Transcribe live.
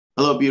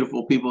Hello,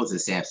 beautiful people. This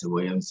is Samson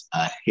Williams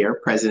here,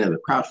 president of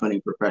the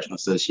Crowdfunding Professional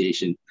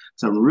Association.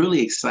 So I'm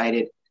really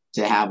excited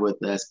to have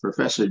with us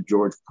Professor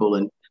George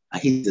Pullen.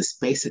 He's a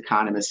space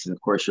economist. And of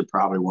course, you're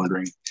probably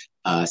wondering,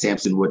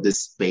 Samson, what does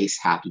space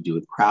have to do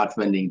with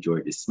crowdfunding?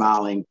 George is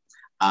smiling.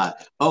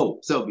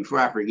 So before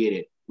I forget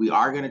it, we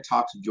are going to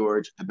talk to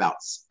George about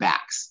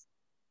SPACs.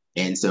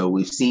 And so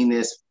we've seen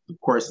this. Of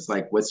course, it's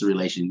like, what's the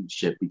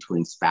relationship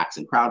between SPACs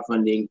and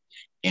crowdfunding?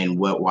 And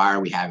why are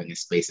we having a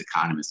space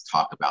economist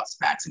talk about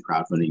SPACs and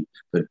crowdfunding?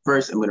 But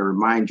first, I'm going to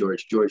remind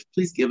George. George,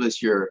 please give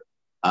us your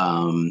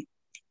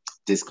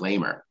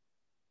disclaimer.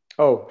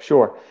 Oh,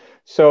 sure.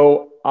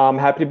 So I'm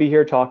happy to be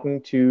here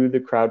talking to the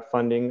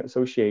Crowdfunding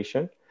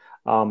Association.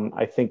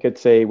 I think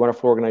it's a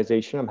wonderful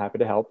organization. I'm happy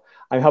to help.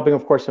 I'm helping,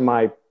 of course, in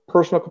my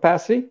personal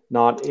capacity,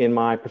 not in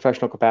my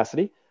professional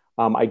capacity.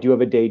 I do have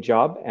a day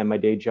job, and my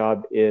day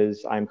job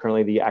is I'm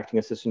currently the acting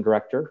assistant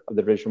director of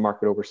the Division of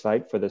Market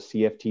Oversight for the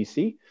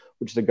CFTC,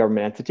 which is a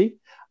government entity.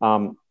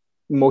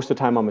 Most of the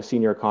time, I'm a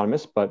senior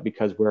economist, but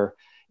because we're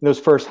in those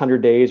first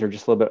 100 days or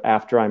just a little bit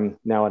after, I'm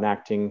now an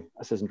acting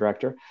assistant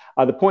director.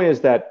 The point is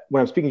that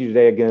when I'm speaking to you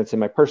today, again, it's in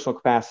my personal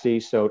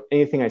capacity. So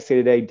anything I say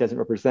today doesn't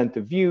represent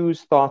the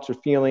views, thoughts, or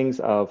feelings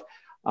of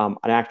an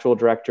actual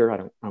director. I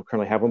don't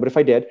currently have one, but if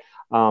I did,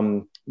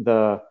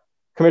 the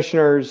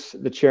commissioners,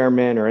 the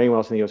chairman, or anyone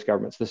else in the U.S.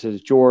 government. So this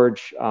is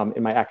George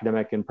in my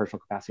academic and personal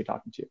capacity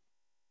talking to you.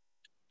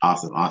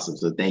 Awesome.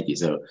 So thank you.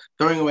 So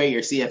throwing away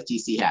your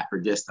CFTC hat for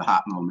just a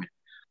hot moment,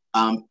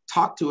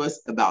 talk to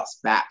us about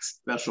SPACs,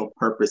 special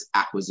purpose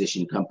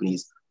acquisition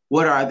companies.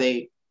 What are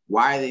they?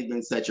 Why have they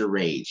been such a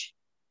rage?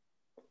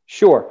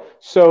 Sure.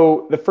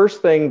 So the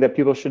first thing that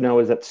people should know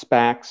is that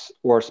SPACs,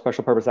 or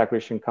special purpose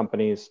acquisition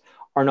companies,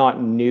 are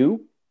not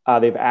new.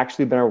 They've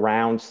actually been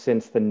around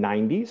since the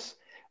 90s.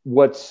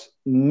 What's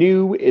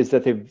new is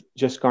that they've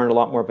just garnered a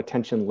lot more of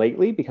attention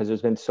lately because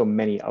there's been so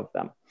many of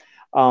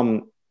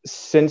them.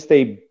 Since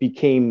they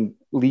became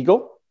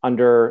legal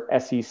under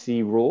SEC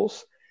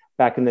rules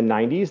back in the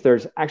 90s,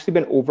 there's actually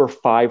been over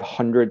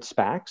 500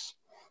 SPACs.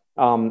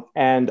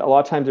 And a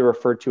lot of times they're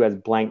referred to as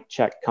blank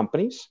check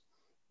companies.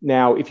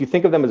 Now, if you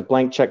think of them as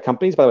blank check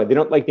companies, by the way, they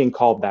don't like being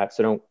called that,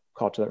 so don't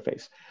call it to their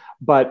face.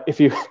 But if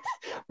you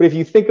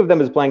think of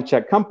them as blank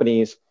check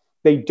companies,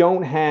 they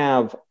don't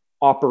have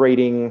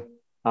operating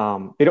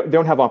they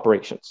don't have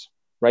operations,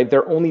 right?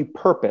 Their only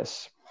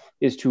purpose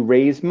is to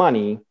raise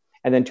money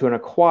and then to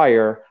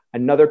acquire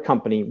another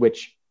company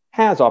which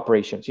has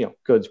operations,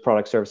 goods,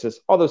 products,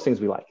 services, all those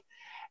things we like.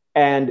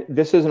 And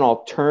this is an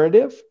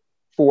alternative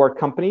for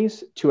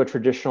companies to a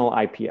traditional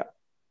IPO.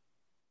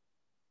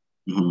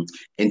 Mm-hmm.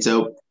 And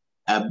so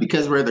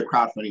because we're the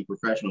Crowdfunding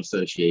Professional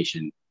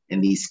Association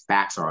and these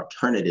SPACs are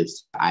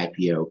alternatives to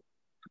IPO,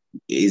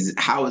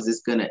 how is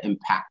this going to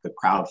impact the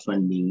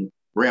crowdfunding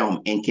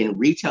realm, and can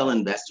retail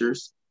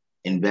investors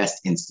invest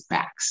in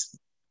SPACs?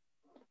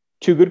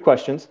 Two good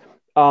questions.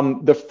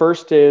 The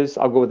first is,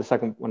 I'll go with the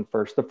second one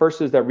first. The first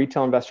is that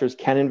retail investors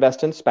can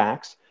invest in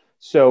SPACs.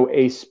 So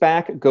a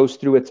SPAC goes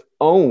through its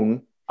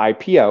own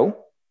IPO.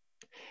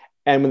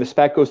 And when the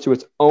SPAC goes through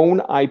its own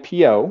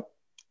IPO,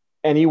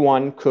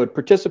 anyone could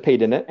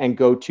participate in it and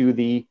go to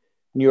the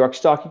New York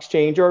Stock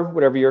Exchange or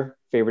whatever your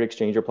favorite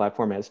exchange or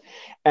platform is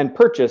and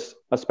purchase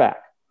a SPAC.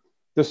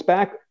 The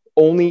SPAC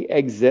only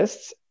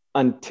exists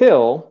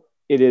until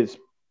it is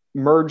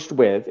merged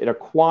with, it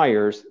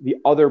acquires the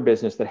other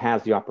business that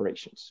has the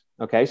operations.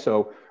 Okay,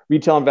 so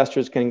retail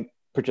investors can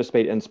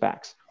participate in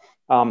SPACs.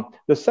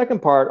 The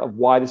second part of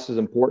why this is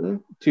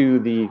important to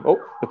the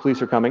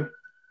police are coming.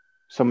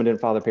 Someone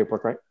didn't file their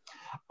paperwork, right?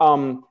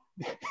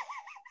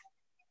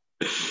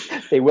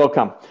 They will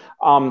come.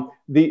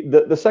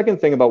 The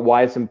second thing about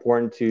why it's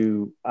important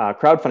to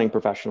crowdfunding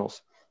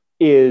professionals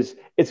is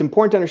it's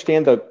important to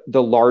understand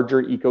the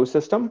larger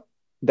ecosystem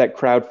that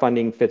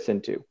crowdfunding fits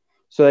into.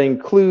 So that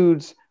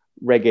includes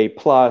Reg A+,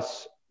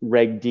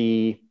 Reg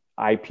D,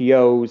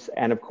 IPOs,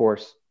 and of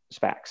course,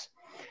 SPACs.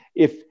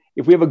 If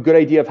we have a good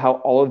idea of how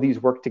all of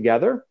these work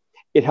together,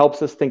 it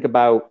helps us think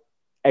about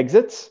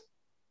exits.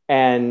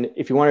 And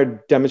if you want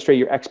to demonstrate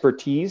your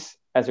expertise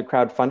as a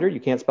crowdfunder,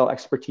 you can't spell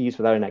expertise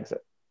without an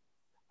exit.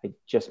 I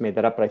just made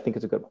that up, but I think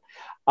it's a good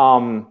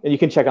one. And you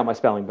can check out my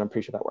spelling, but I'm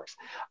pretty sure that works.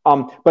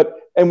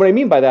 And what I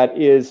mean by that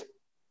is,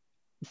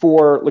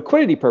 for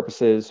liquidity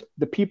purposes,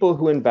 the people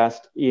who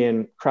invest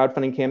in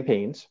crowdfunding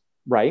campaigns,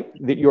 right,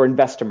 your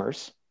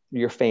investors,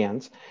 your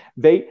fans,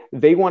 they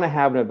want to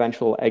have an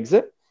eventual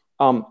exit.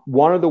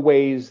 One of the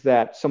ways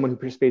that someone who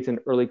participates in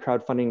early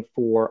crowdfunding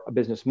for a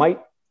business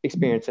might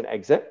experience an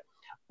exit,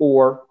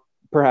 or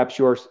perhaps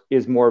yours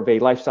is more of a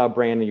lifestyle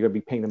brand and you're going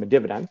to be paying them a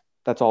dividend.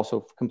 That's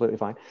also completely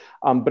fine.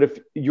 But if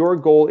your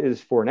goal is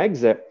for an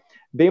exit,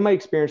 they might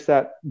experience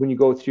that when you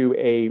go through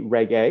a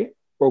Reg A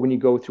or when you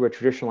go through a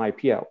traditional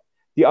IPO.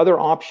 The other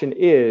option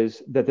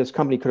is that this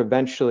company could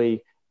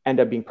eventually end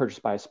up being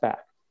purchased by a SPAC.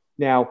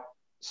 Now,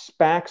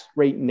 SPACs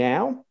right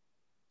now,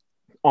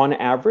 on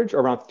average, are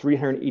around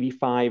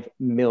 385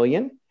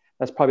 million.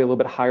 That's probably a little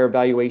bit higher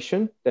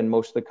valuation than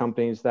most of the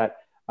companies that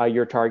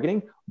you're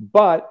targeting,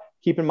 but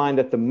keep in mind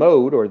that the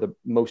mode, or the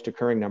most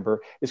occurring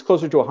number, is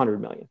closer to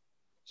 100 million.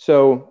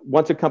 So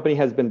once a company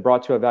has been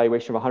brought to a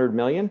valuation of 100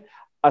 million,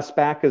 a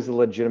SPAC is a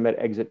legitimate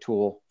exit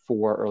tool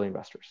for early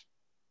investors.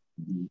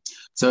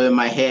 So in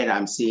my head,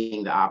 I'm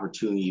seeing the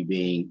opportunity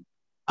being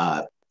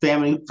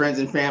family, friends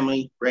and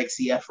family, Reg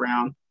CF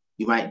round.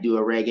 You might do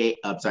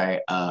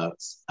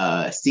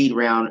a seed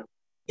round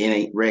in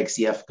a Reg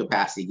CF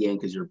capacity again,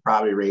 because you're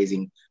probably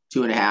raising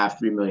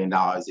 $2.5–3 million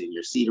in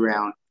your seed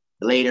round.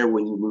 Later,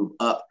 when you move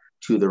up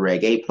to the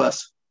Reg A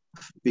plus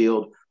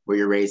field, where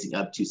you're raising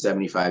up to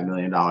 $75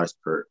 million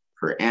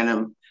per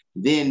annum,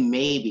 then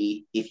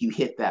maybe if you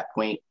hit that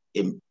point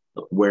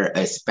where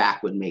a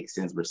SPAC would make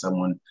sense,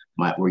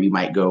 where you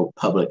might go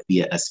public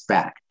via a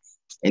SPAC.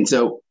 And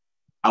so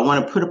I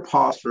want to put a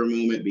pause for a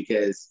moment,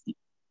 because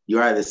you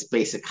are the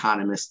space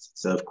economist.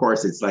 So of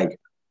course it's like,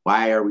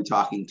 why are we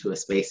talking to a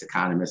space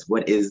economist?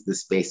 What is the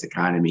space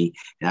economy?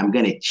 And I'm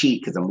going to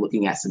cheat because I'm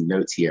looking at some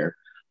notes here.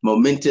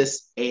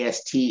 Momentus,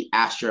 AST,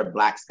 Astra,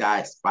 Black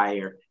Sky,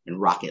 Spire, and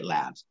Rocket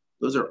Labs.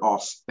 Those are all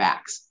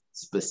SPACs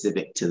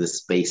specific to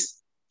space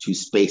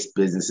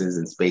businesses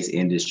and space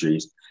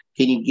industries.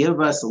 Can you give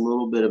us a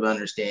little bit of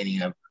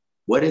understanding of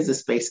what is the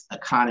space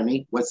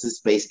economy, what's the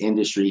space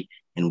industry,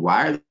 and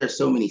why are there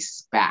so many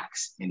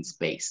SPACs in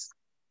space?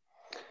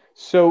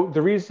 So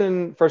the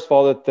reason, first of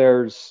all, that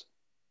there's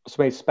so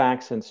many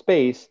SPACs in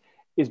space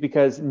is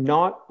because,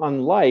 not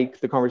unlike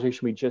the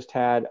conversation we just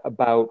had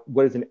about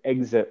what does an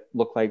exit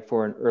look like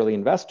for an early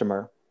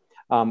investor,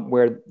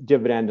 where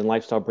dividend and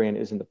lifestyle brand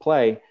is into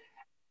play,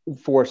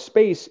 for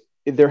space,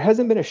 there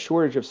hasn't been a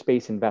shortage of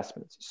space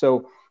investments.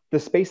 So the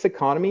space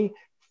economy,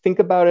 think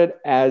about it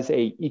as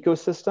an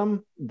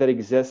ecosystem that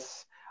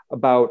exists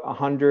about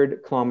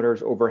 100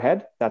 kilometers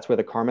overhead. That's where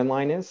the Kármán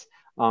line is.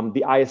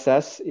 The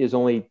ISS is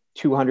only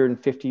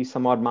 250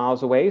 some odd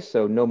miles away,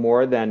 so no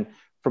more than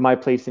from my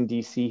place in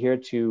DC here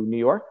to New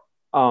York.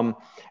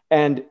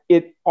 And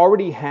it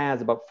already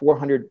has about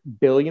 400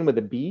 billion with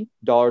a B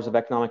dollars of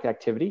economic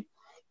activity.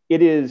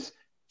 It is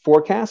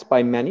forecast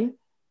by many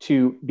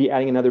to be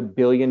adding another $1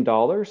 billion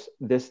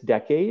this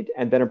decade,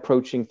 and then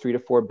approaching 3 to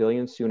 4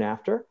 billion soon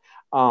after.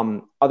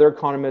 Other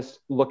economists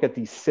look at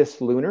the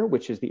cislunar,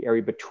 which is the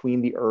area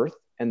between the Earth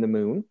and the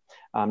moon,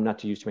 not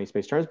to use too many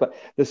space terms, but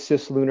the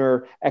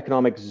cislunar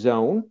economic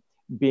zone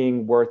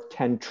being worth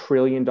 $10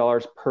 trillion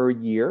per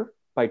year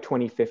by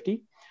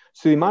 2050.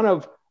 So the amount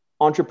of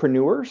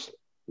entrepreneurs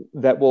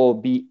that will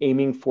be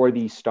aiming for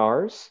the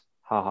stars,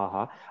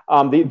 the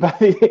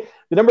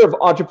number of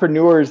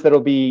entrepreneurs that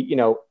will be,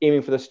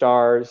 aiming for the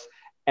stars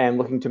and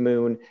looking to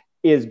moon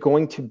is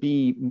going to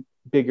be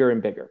bigger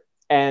and bigger.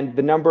 And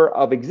the number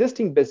of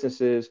existing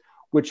businesses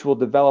which will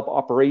develop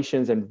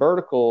operations and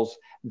verticals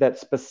that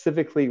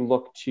specifically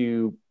look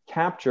to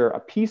capture a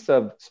piece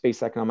of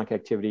space economic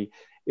activity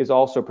is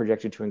also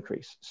projected to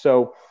increase.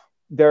 So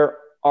there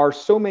are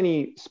so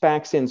many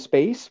SPACs in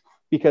space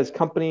because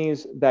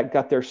companies that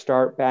got their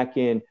start back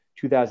in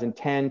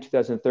 2010,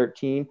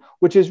 2013,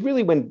 which is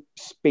really when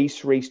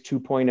Space Race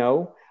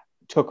 2.0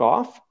 took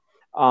off,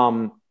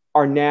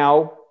 are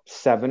now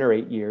 7 or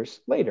 8 years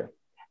later.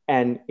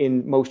 And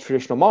in most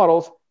traditional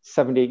models,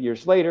 7 to 8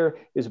 years later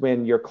is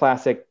when your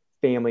classic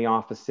family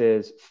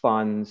offices,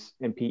 funds,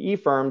 and PE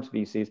firms,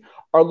 VCs,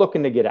 are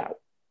looking to get out,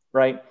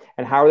 right?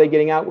 And how are they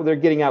getting out? Well, they're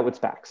getting out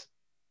with SPACs.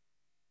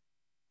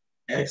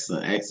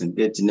 Excellent.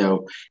 Good to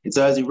know. And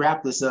so as we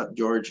wrap this up,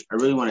 George, I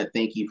really want to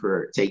thank you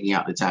for taking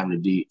out the time to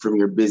do from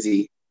your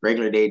busy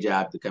regular day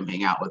job to come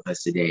hang out with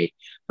us today.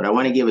 But I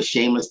want to give a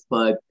shameless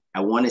plug.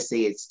 I want to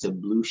say it's to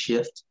Blue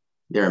Shift,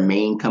 their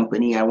main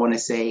company. I want to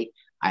say,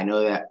 I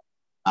know that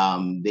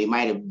they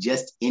might have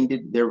just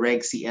ended their Reg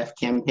CF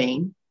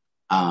campaign.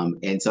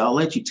 And so I'll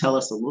let you tell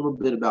us a little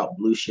bit about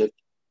Blue Shift.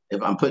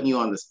 If I'm putting you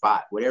on the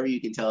spot, whatever you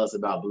can tell us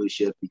about Blue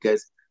Shift,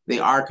 because they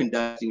are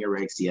conducting a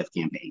Reg CF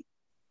campaign.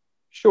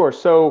 Sure.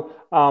 So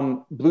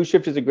Blue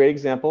Shift is a great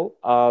example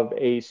of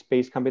a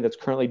space company that's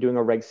currently doing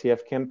a Reg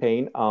CF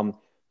campaign.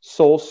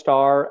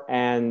 Solstar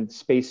and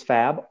Space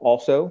Fab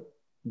also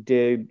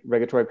did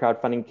regulatory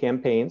crowdfunding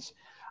campaigns.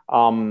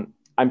 I'm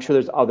sure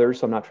there's others,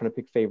 so I'm not trying to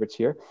pick favorites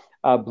here.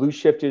 Blue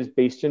Shift is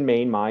based in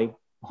Maine, my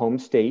home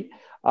state.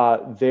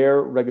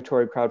 Their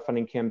regulatory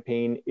crowdfunding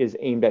campaign is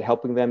aimed at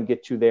helping them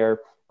get to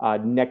their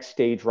next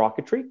stage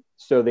rocketry.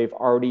 So they've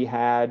already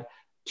had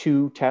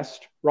 2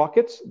 test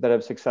rockets that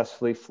have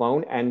successfully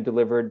flown and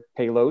delivered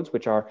payloads,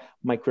 which are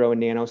micro and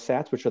nano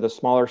sats, which are the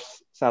smaller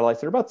satellites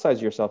that are about the size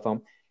of your cell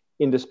phone,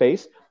 into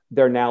space.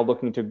 They're now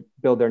looking to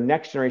build their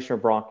next generation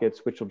of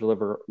rockets, which will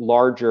deliver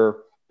larger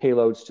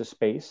payloads to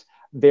space.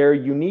 They're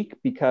unique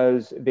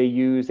because they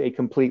use a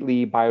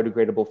completely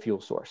biodegradable fuel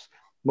source.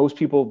 Most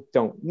people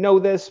don't know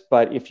this,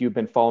 but if you've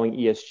been following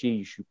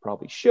ESG, you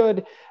probably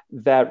should,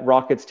 that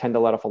rockets tend to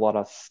let off a lot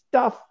of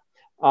stuff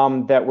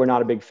that we're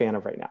not a big fan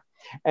of right now.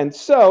 And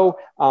so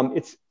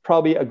it's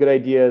probably a good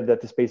idea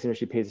that the space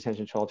industry pays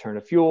attention to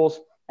alternative fuels.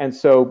 And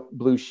so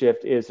Blue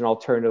Shift is an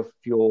alternative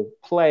fuel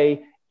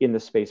play in the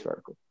space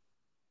vertical.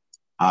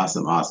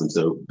 Awesome, awesome.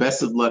 So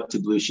best of luck to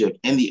Blue Shift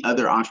and the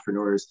other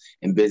entrepreneurs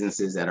and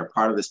businesses that are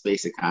part of the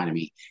space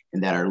economy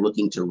and that are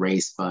looking to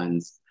raise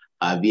funds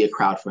via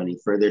crowdfunding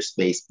for their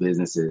space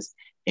businesses.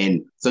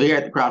 And so here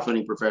at the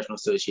Crowdfunding Professional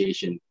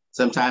Association,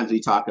 sometimes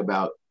we talk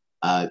about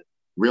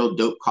Real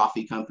Dope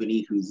Coffee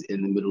Company, who's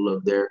in the middle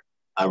of their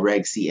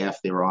Reg CF.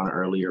 They were on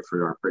earlier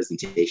for our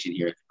presentation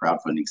here at the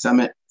Crowdfunding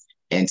Summit.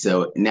 And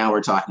so now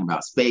we're talking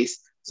about space.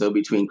 So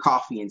between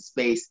coffee and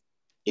space,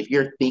 if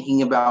you're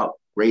thinking about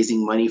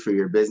raising money for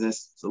your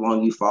business, so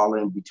long you fall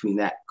in between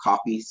that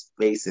coffee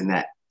space and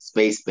that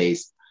space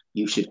space,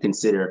 you should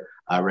consider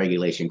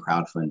regulation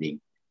crowdfunding.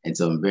 And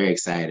so I'm very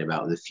excited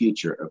about the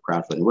future of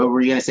crowdfunding. What were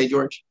you going to say,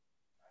 George?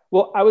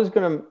 Well, I was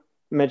going to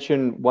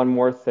mention one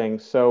more thing.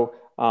 So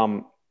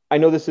I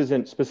know this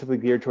isn't specifically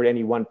geared toward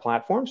any one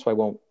platform, so I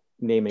won't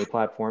name any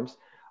platforms.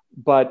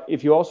 But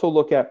if you also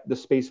look at the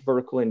space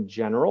vertical in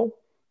general,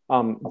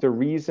 the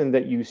reason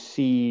that you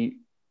see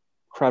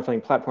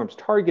crowdfunding platforms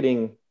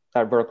targeting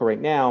that vertical right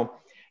now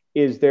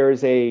is there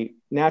is a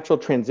natural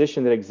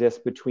transition that exists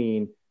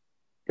between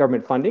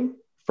government funding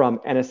from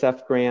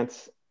NSF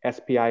grants,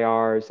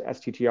 SPIRs,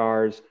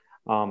 STTRs,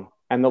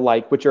 and the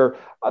like, which are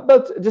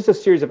about just a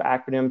series of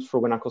acronyms for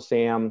when Uncle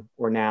Sam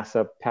or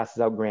NASA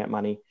passes out grant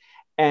money.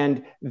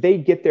 And they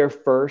get their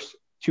first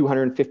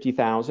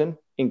 250,000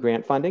 in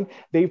grant funding.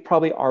 They've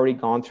probably already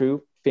gone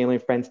through family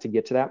and friends to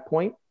get to that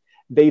point.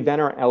 They then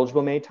are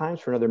eligible many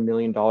times for another $1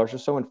 million or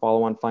so in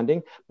follow-on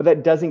funding, but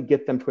that doesn't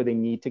get them to where they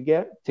need to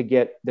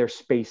get their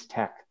space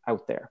tech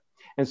out there.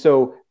 And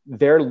so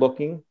they're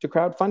looking to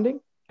crowdfunding.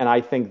 And I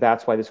think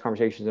that's why this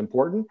conversation is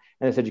important.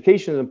 And this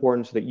education is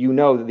important so that you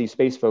know that these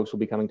space folks will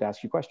be coming to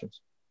ask you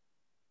questions.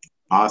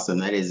 Awesome.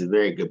 That is a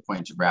very good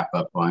point to wrap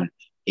up on.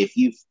 If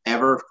you've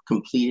ever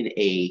completed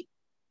a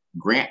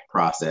grant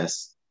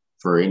process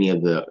for any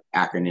of the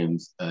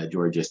acronyms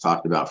George just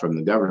talked about from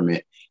the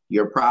government,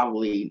 you're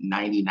probably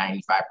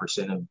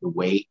 90-95% of the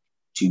way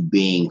to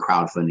being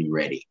crowdfunding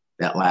ready.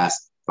 That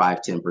last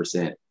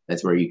 5-10%,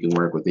 that's where you can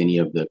work with any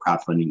of the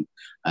crowdfunding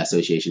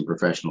association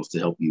professionals to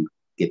help you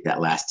get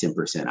that last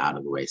 10% out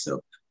of the way.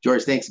 So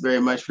George, thanks very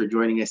much for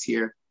joining us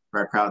here for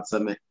our Crowd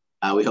Summit.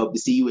 We hope to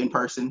see you in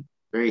person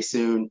very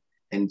soon.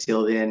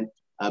 Until then,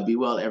 be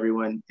well,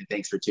 everyone, and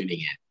thanks for tuning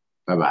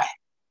in. Bye-bye.